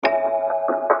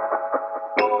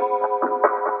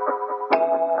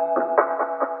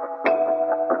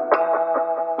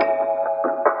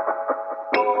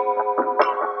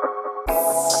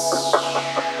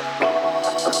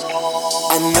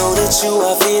you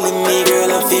are feeling me, girl,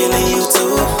 I'm feeling you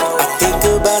too. I think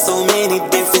about so many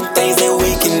different things that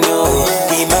we can do.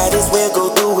 We might as well go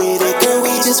through with it, girl,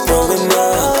 we just growing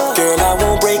up. Girl, I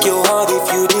won't break your heart if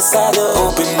you decide to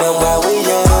open up while we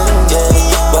young, yeah.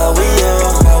 While we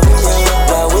young,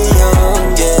 while we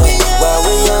young, yeah. While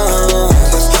we young,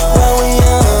 while we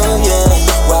young, yeah.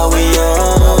 While we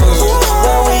young,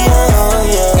 while we young,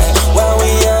 yeah. While we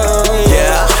young,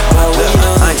 yeah.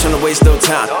 I ain't tryna waste no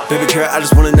time. Baby girl, I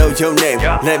just wanna know your name.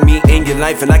 Let me in your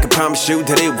life and I can promise you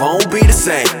that it won't be the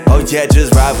same. Oh yeah,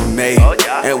 just ride with me,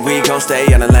 and we gon'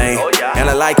 stay in the lane. And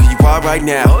I like who you are right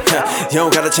now. You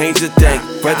don't gotta change a thing.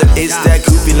 Whether it's that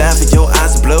goofy laugh or your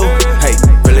eyes are blue, hey,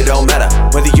 really don't matter.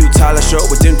 Whether you tall or short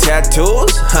with them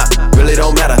tattoos, really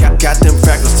don't matter. Got them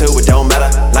freckles too, it don't matter.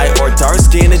 Light or dark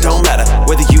skin, it don't matter.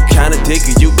 Whether you kinda thick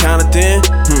or you kinda thin,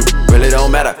 really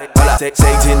don't matter.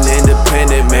 Satan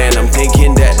independent, man, I'm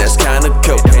thinking that that's kinda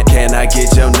cool. Can I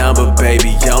get your number,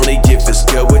 baby? Only if it's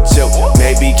good with you.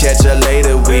 Maybe catch her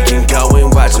later, we can go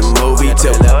and watch a movie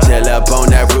too. Chill up on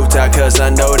that rooftop, cause I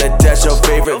know that that's your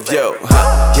favorite view.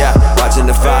 Yeah, watching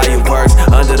the fireworks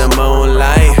under the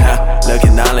moonlight.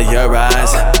 Looking all in your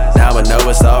eyes, now I know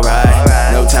it's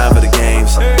alright. No time for the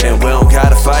games, and we don't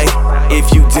gotta fight.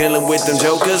 If you dealing with them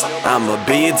jokers, I'ma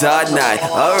be a dark night,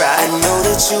 alright. I know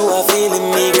that you are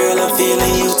feeling me, girl, I'm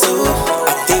feeling you too.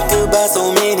 I think about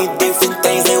so many different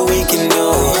things that we can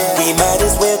do. We might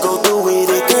as well go through with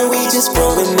it, girl, we just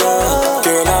growing up.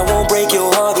 Girl, I won't break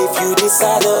your heart if you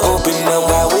decide to open up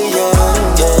while we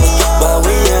young, yeah. While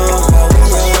we young,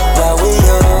 while we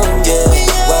young, yeah.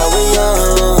 While we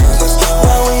young,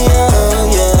 while we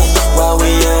young, yeah. While we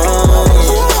young,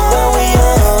 while we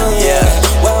young, yeah.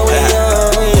 While we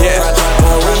young, yeah.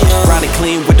 While we young. Ronnie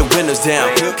clean with the windows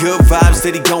down. Good vibes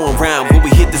steady going round. When we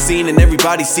hit the scene and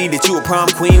everybody see that you a prom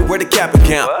queen, where the cap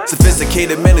account?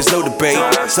 Sophisticated, man, there's no debate.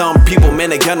 Some people, man,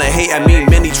 they gonna hate. I mean,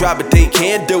 many try, but they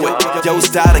can't do it. Your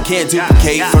style, they can't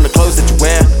duplicate. From the clothes that you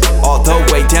wear, all the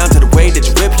way down to the way that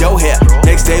you whip your hair.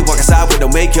 Next day, walk outside with no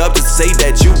makeup just to say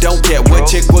that you don't care. What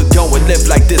chick would go and live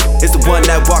like this? It's the one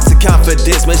that walks in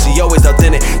confidence, man, she always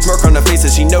authentic. Smirk on her face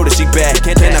and she know that she bad.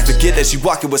 Can I forget that she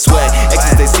walking with swag?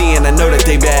 Exes they see and I know that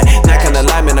they mad. Not gonna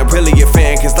lie, man, I'm really a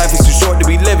fan, cause life is too short to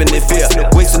be living in fear.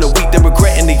 Wasting a week, then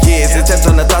regretting the years. Attempts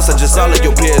on the thoughts of just all of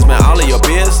your peers, man. All of your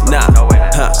peers? Nah,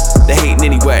 they hating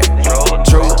anyway.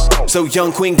 True. So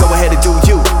young queen, go ahead and do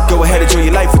you. Go ahead and enjoy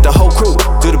your life with the whole crew.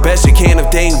 Do the best you can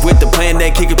if they ain't with the plan,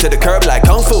 that kick him to the curb like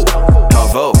Kung Fu. Kung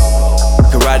Fu.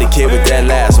 Karate Kid with that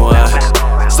last one.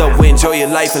 So enjoy your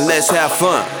life and let's have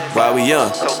fun while we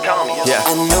young. Yeah.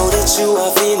 I know that you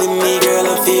are feeling me, girl,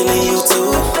 I'm feeling you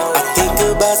too. I think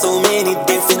about so many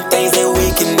different things that we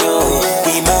can do.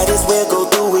 We might as well go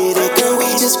through with it, girl,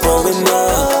 we just growing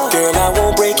up. Girl, I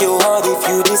won't break your heart if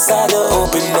you decide to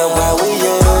open up.